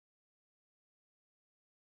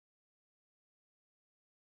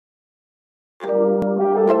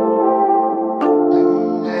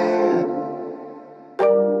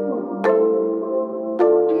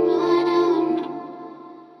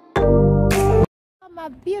my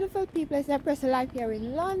beautiful people. It's Empress Life here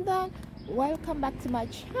in London. Welcome back to my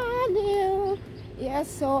channel. Yes,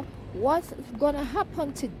 so what's gonna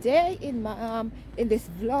happen today in my in this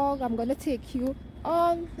vlog, I'm gonna take you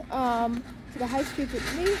on to the high street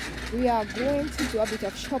with me. We are going to do a bit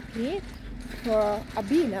of shopping for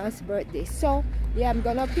Abina's birthday. So yeah, I'm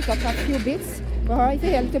gonna pick up a few bits for her. If you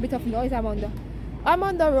hear a little bit of noise, I'm on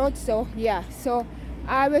the road. So yeah, so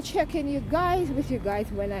I will check in with you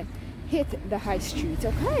guys when I hit the high street.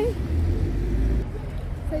 Okay,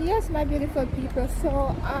 so yes, my beautiful people,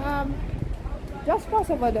 so just pass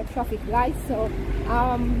over the traffic light. So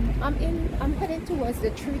I'm heading towards the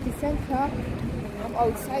Treaty Center. I'm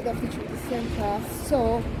outside of the Treaty Center,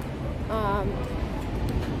 so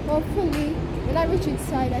hopefully when I reach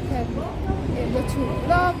inside I can go to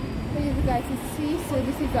vlog for you guys to see. So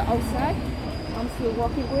this is the outside. I'm still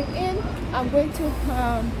walking, going in. I'm going to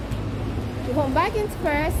Home Bargains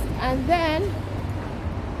first, and then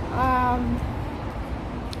I'm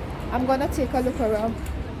gonna take a look around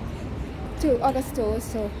to other stores,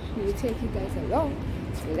 so we will take you guys along.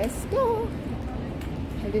 So let's go.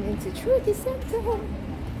 Heading into Treaty Center.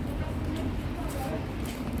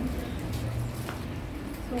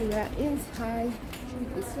 So we're inside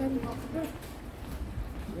Treaty Center.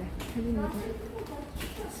 We're heading into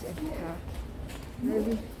Treaty Center.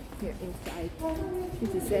 Maybe we're inside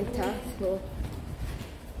Treaty Center. So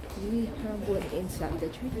we are going inside the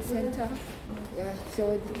Treaty Center. Yeah,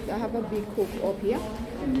 so I have a big hook up here.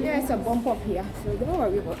 There's a bump up here, so don't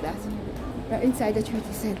worry about that. We're inside the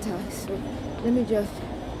Treaty Center. So let me just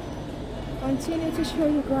continue to show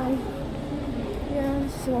you guys. Yeah,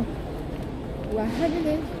 so we're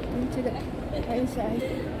heading into the inside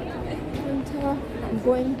center. I'm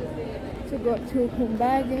going to go to Home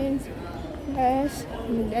Bargains first,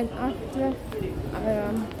 and then after I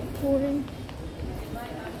am going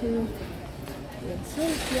to so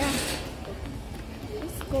yeah,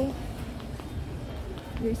 let's go.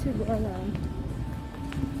 We should go around.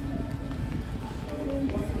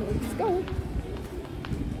 Let's go.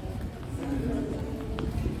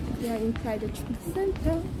 We are inside the Treaty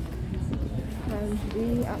Center, and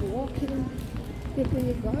we are walking, taking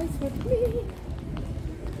you guys with me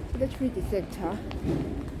to the Treaty Center.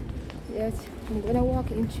 Yes, I'm gonna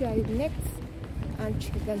walk inside next and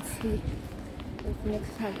check and see if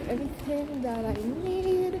next have everything that I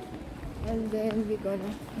need, and then we're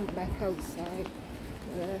gonna come back outside.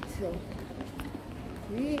 So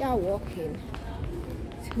we are walking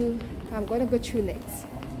to, I'm gonna go to next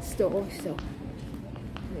store. So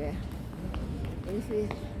yeah, this is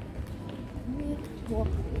me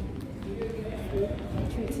walking to the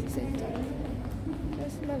Treaty Center.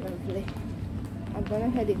 That's not lovely. I'm gonna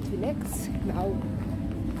head into next now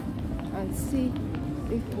and see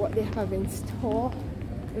if what they have in store,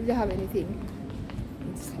 if they have anything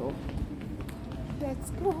in store. Let's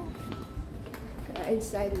go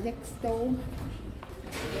inside the next store.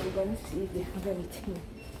 I'm gonna see if they have anything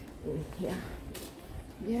in here.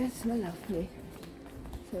 Yes, my lovely.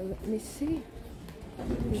 So let me see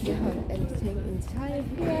if they have anything inside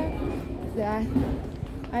here that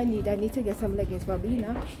I need. I need to get some leggings for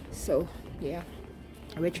Bina. So yeah,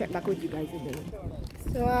 I will check back with you guys in a minute.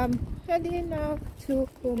 So I'm heading now to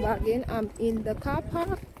Home Bargains. I'm in the car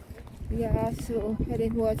park. Yeah, so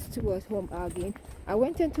heading towards Home Bargains. I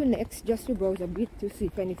went into Next just to browse a bit to see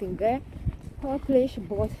if anything there. Purplish,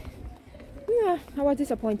 but yeah, I was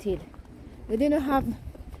disappointed. They didn't have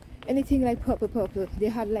anything like purple. They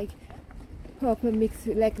had like purple mixed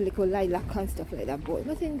like little lilac and stuff like that, but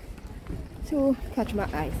nothing to catch my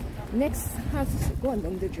eyes. Next has gone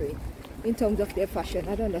down the drain in terms of their fashion.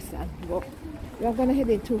 I don't understand, but we're gonna head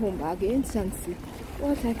into Home Bargains and see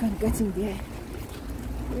what I can get in there.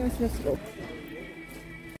 Yes, let's go.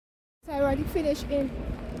 So I already finished in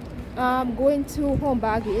going to Home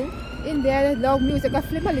Bargains. In there, loud music. I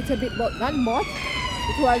flip a little bit, but not much.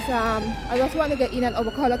 It was I just want to get in and out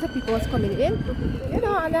because a lot of people was coming in, you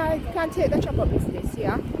know, and I can't take the chop-up business.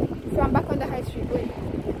 Yeah, so I'm back on the high street going.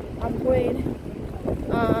 I'm going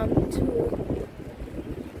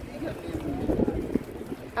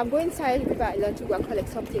I'm going inside River Island to go and collect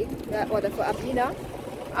something that I ordered for Abina,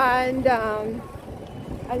 and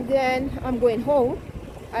then I'm going home.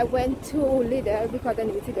 I went to Lidl because I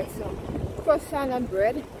needed to get some croissant and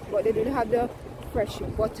bread, but they didn't have the fresh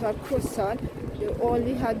butter croissant. They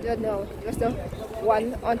only had just the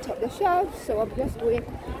one on top of the shelf. So I'm just going.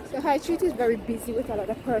 So High Street is very busy with a lot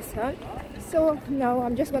of person. So now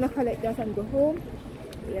I'm just gonna collect that and go home.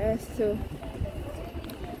 Yes, so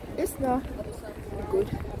it's not a good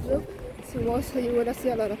look. So also you would see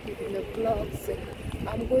a lot of people in the vlog. So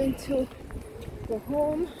I'm going to go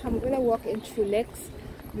home. I'm gonna walk in through Lex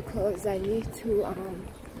because I need to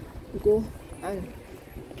go and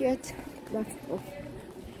get that stuff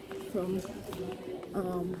from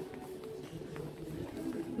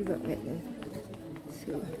River Island.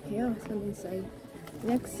 So yeah, so I'm inside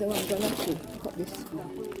Lex, so I'm gonna cut this.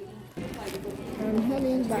 I'm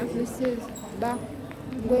heading back. This is back.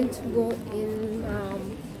 I'm going to go in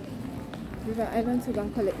River Island to go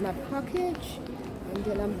and collect my package, and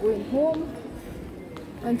then I'm going home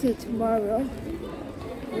until tomorrow,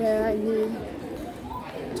 where I need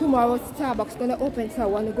tomorrow. Starbucks gonna open, so I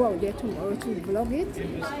want to go out there tomorrow to vlog it.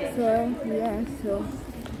 So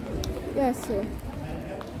so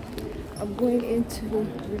I'm going into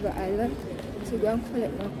River Island to go and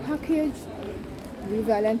collect my package.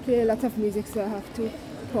 River Island play a lot of music, so I have to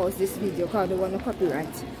pause this video because I don't want to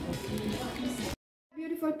copyright.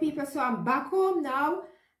 Beautiful people, so I'm back home now.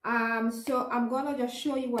 So I'm gonna just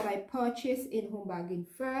show you what I purchased in Home Bargain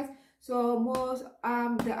first. So most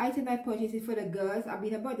the item I purchased is for the girls. I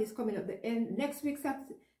mean about this coming up the end next week,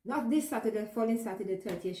 Saturday, not this Saturday, following Saturday,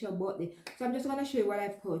 30th, your birthday. So I'm just gonna show you what I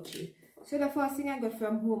purchased. So the first thing I got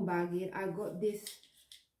from Home Bargain, I got this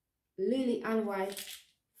lily and white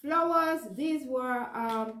flowers. These were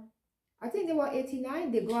I think they were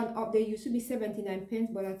 89. They gone up. They used to be 79 pence,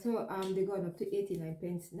 but I thought they gone up to 89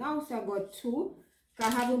 pence now. So I got two. I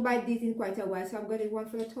haven't bought these in quite a while, so I'm getting one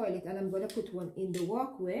for the toilet and I'm going to put one in the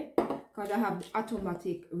walkway because I have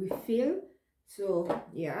automatic refill. So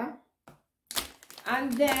yeah,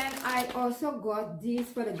 and then I also got these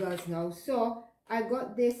for the girls now. So I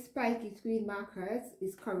got this spiky screen markers.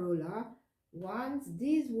 It's Corolla ones.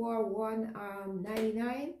 These were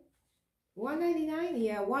 $1.99.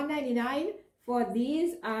 Yeah, $1.99 for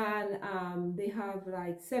these, and they have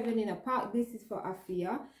like 7 in a pack. This is for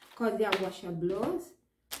Afia because they are washables.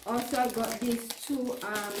 Also I got these two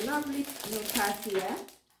lovely notas here.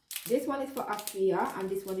 This one is for Afia and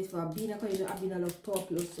this one is for Abina, because you know Abina loves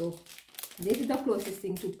purple, so this is the closest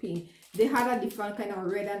thing to pink. They had a different kind of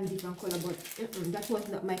red and different color, but that was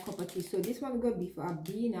not my cup of tea. So this one will be for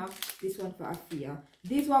Abina, this one for Afia.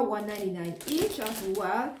 These were $1.99 each as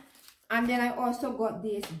well. And then I also got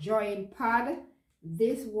this drawing pad.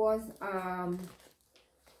 This was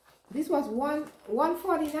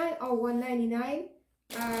 $1.49 or $1.99.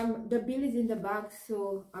 The bill is in the bag,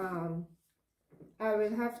 so I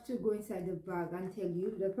will have to go inside the bag and tell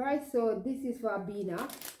you the price. So this is for Abina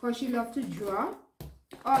because she loves to draw.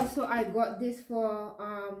 Also I got this for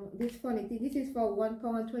this funny thing. This is for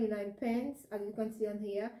 £1.29, as you can see on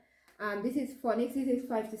here. This is phonics. This is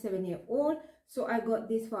 5 to 7 year old. So I got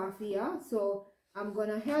this for Afia. So I'm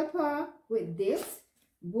gonna help her with this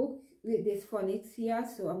book, with this phonics here.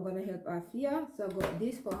 So I'm gonna help Afia. So I got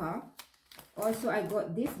this for her. Also I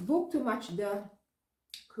got this book to match the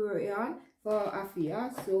crayon for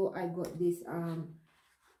Afia. So I got this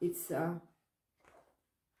it's a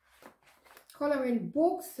coloring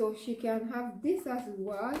book, so she can have this as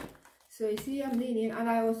well. So you see I'm leaning, and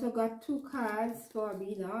I also got 2 cards for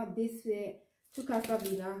Abina. This way, 2 cards for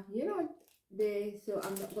Abina, you know, so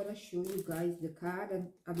I'm not gonna show you guys the card,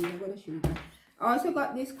 and Abina gonna show you guys. I also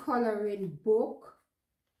got this coloring book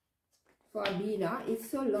for Abina. It's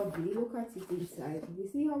so lovely. Look at it inside. You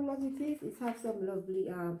see how lovely it is? It has some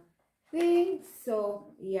lovely things.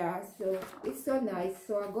 So yeah, so it's so nice.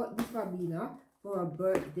 So I got this for Abina for her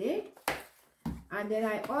birthday. And then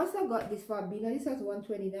I also got this for Abina. This was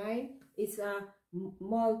 $1.29. It's a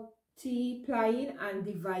multiplying and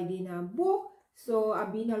dividing book. So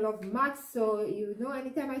Abina loves maths. So you know,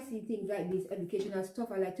 anytime I see things like this, educational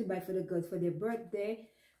stuff, I like to buy for the girls for their birthday.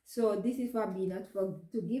 So this is for Abina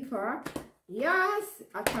to give her. Yes,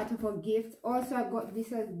 a part of her gift. Also I got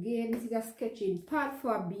this again. This is a sketching pad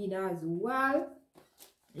for Abina as well.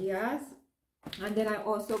 Yes. And then I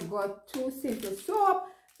also got 2 simple soap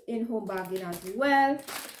in Home Bargain as well.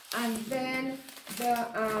 And then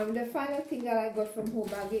the final thing that I got from Home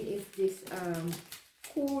Bargain is this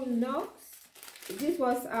Cool Knocks. This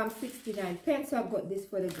was 69 pence, so I got this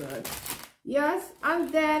for the girls. Yes.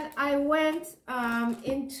 And then I went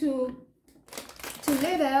into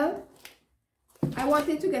Lidl. I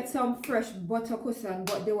wanted to get some fresh butter cushion,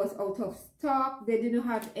 but they was out of stock. They didn't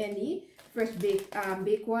have any fresh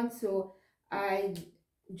baked ones, so I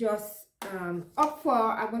just up for,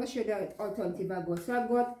 I'm going to show you the alternative I got. So I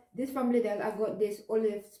got this from Lidl. I got this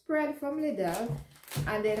olive spread from Lidl,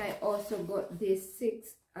 and then I also got this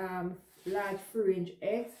 6 large free range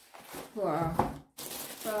eggs for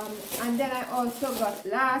and then I also got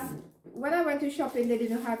when I went to shopping, they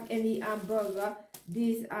didn't have any burger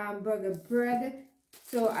bread,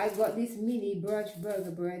 so I got this mini Birch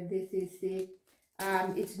burger bread. This is the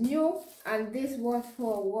It's new, and this was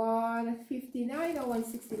for 159 or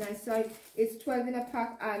 169, so it's 12 in a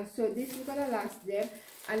pack, and so this is gonna last them,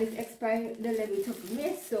 and it's expiring the 11th of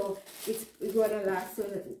May, so it's gonna last so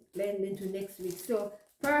then into next week. So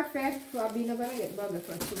perfect for being gonna get bubble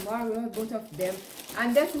for tomorrow, both of them.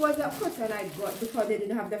 And this was a cotton I got because they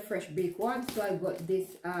didn't have the fresh baked one, so I got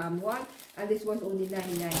this one, and this was only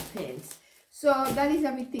 99 pence. So that is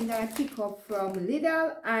everything that I pick up from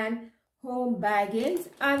Lidl and Home Bargains.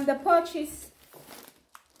 And the purchase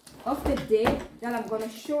of the day that I'm gonna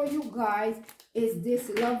show you guys is this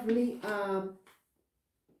lovely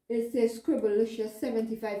it's a Scribblicious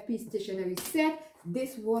 75-piece stationery set.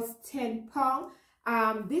 This was £10.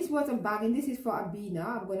 This was a bargain. This is for Abina.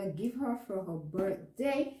 I'm gonna give her for her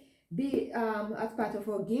birthday, as part of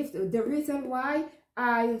her gift. The reason why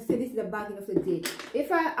I say this is the bargain of the day.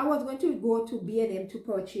 If I was going to go to B&M to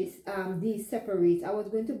purchase these separate, I was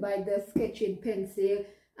going to buy the sketching pencil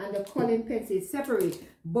and the coloring pencil separate.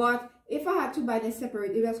 But if I had to buy them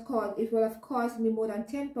separate, it would have cost me more than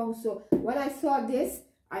 £10. So when I saw this,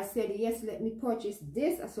 I said yes, let me purchase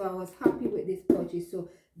this. So I was happy with this purchase. So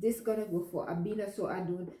this gonna go for Abina, so I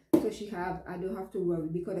don't have to worry,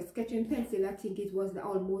 because the sketching pencil, I think it was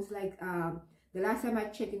almost like the last time I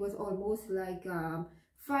checked, it was almost like £5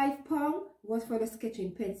 was for the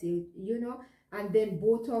sketching pencil, you know. And then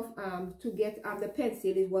both of to get the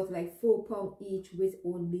pencil, it was like £4 each with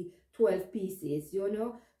only 12 pieces, you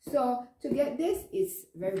know. So to get this is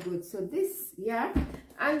very good. So this, yeah.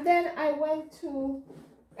 And then I went to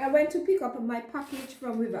pick up my package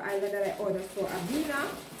from River Island that I ordered for Abina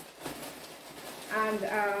and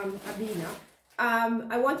Abina.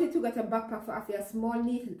 I wanted to get a backpack for Afia, a small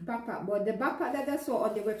neat backpack, but the backpack that I saw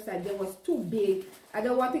on the website, there was too big. I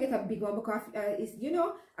don't want to get a big one because it's, you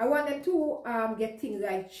know, I want them to get things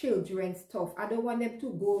like children's stuff. I don't want them to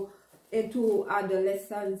go into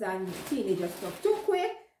adolescents and teenager stuff too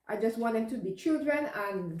quick. I just want them to be children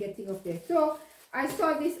and getting up there. So I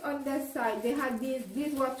saw this on the side. They had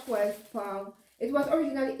these were £12. It was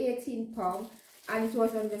originally £18, and it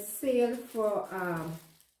was on the sale for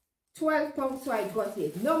 £12, so I got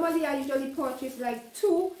it. Normally I usually purchase like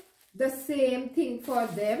two the same thing for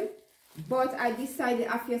them, but I decided,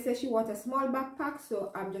 Afia said she wants a small backpack,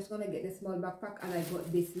 so I'm just gonna get the small backpack, and I got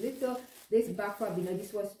this backpack. You know,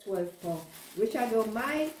 this was £12, which I don't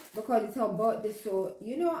mind because it's about this. So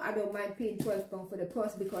you know, I don't mind paying £12 for the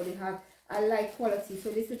purse because they have a light quality.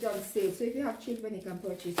 So this is on sale, so if you have children, you can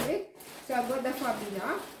purchase it. So I got the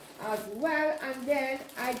Fabina as well, and then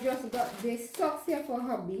I just got this socks here for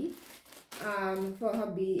hubby.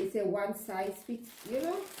 It's a one size fits, you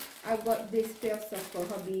know. I got this pair of socks for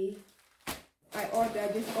hubby. I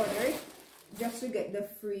just ordered just to get the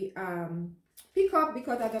free pickup,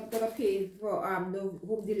 because I'm not gonna pay for the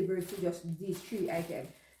home delivery to just these 3 items,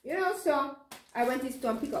 you know. So I went to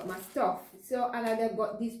store and pick up my stuff. So, and I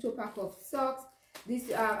got these 2 pack of socks.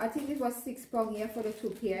 This I think it was £6 here for the 2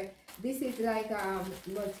 pair. This is like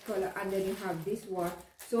multicolor, and then you have this one.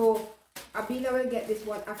 So Abina will get this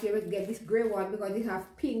one. Afia will get this gray one because they have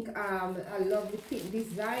pink, a lovely pink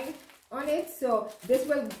design on it. So this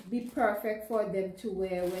will be perfect for them to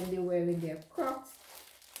wear when they're wearing their Crocs.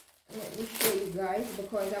 Let me show you guys,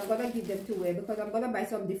 because I'm gonna give them to wear, because I'm gonna buy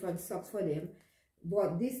some different socks for them,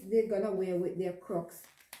 but this they're gonna wear with their Crocs.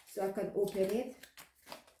 So I can open it.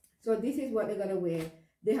 So this is what they're gonna wear.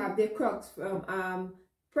 They have their Crocs from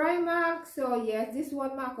Primark. So yes, this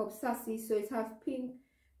one mark up Sassy, so it has pink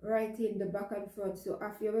right in the back and front. So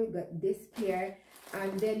Afia will get this pair,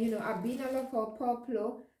 and then, you know, Abina love for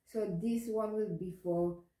Purplo, so this one will be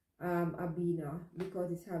for Abina,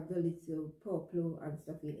 because it have the little Purplo and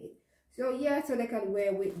stuff in it. So yeah, so they can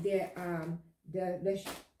wear with their the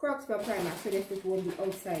Crocs from Primark, so they fit won't be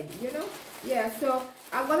outside, you know. Yeah, so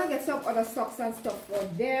I'm gonna get some other socks and stuff for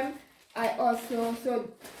them. So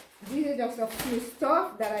these are just a few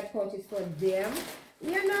stuff that I purchased for them,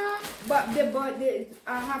 you know. But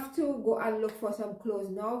I have to go and look for some clothes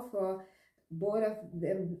now for both of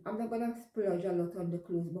them. I'm not gonna splurge a lot on the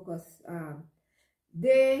clothes because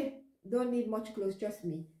they don't need much clothes, trust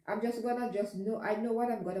me. I'm just gonna I know what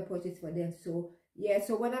I'm gonna purchase for them. So yeah,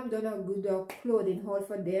 so when I'm done a good clothing haul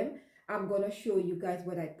for them, I'm gonna show you guys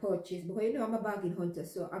what I purchased, because you know I'm a bargain hunter.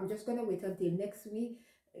 So I'm just gonna wait until next week.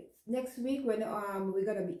 Next week, when we're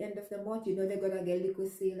gonna be end of the month, you know, they're gonna get liquor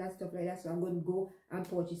sale and stuff like that. So I'm gonna go and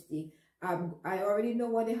purchase it. I already know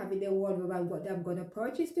what they have in their wardrobe and what I'm gonna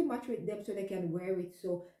purchase to match with them so they can wear it.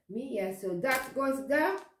 So yeah, so that goes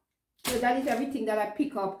there. So that is everything that I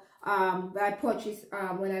pick up that I purchased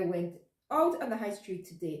when I went out on the high street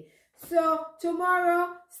today. So tomorrow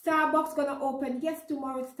Starbucks gonna open. Yes,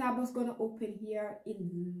 tomorrow Starbucks gonna open here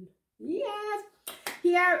in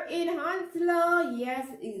here in Hounslow. Yes,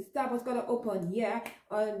 Starbucks gonna open here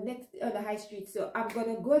on the high street. So I'm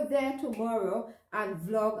gonna go there tomorrow and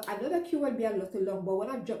vlog. I know the queue will be a little long, but when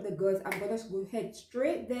I drop the girls, I'm gonna go head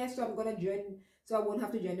straight there. So I'm gonna join. So I won't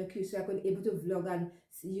have to join the queue, so I can be able to vlog and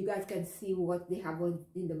you guys can see what they have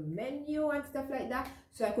in the menu and stuff like that.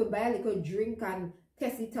 So I could buy a little drink and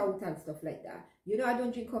test it out and stuff like that. You know, I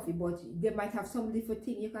don't drink coffee, but they might have some little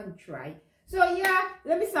thing you can try. So yeah,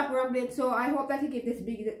 let me stop rambling. So I hope that you give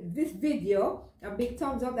this video a big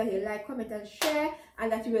thumbs up, that you like, comment and share,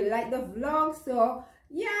 and that you will like the vlog. So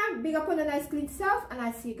yeah, big up on a nice clean self, and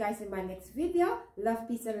I'll see you guys in my next video. Love,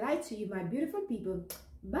 peace and light to you, my beautiful people.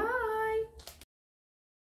 Bye.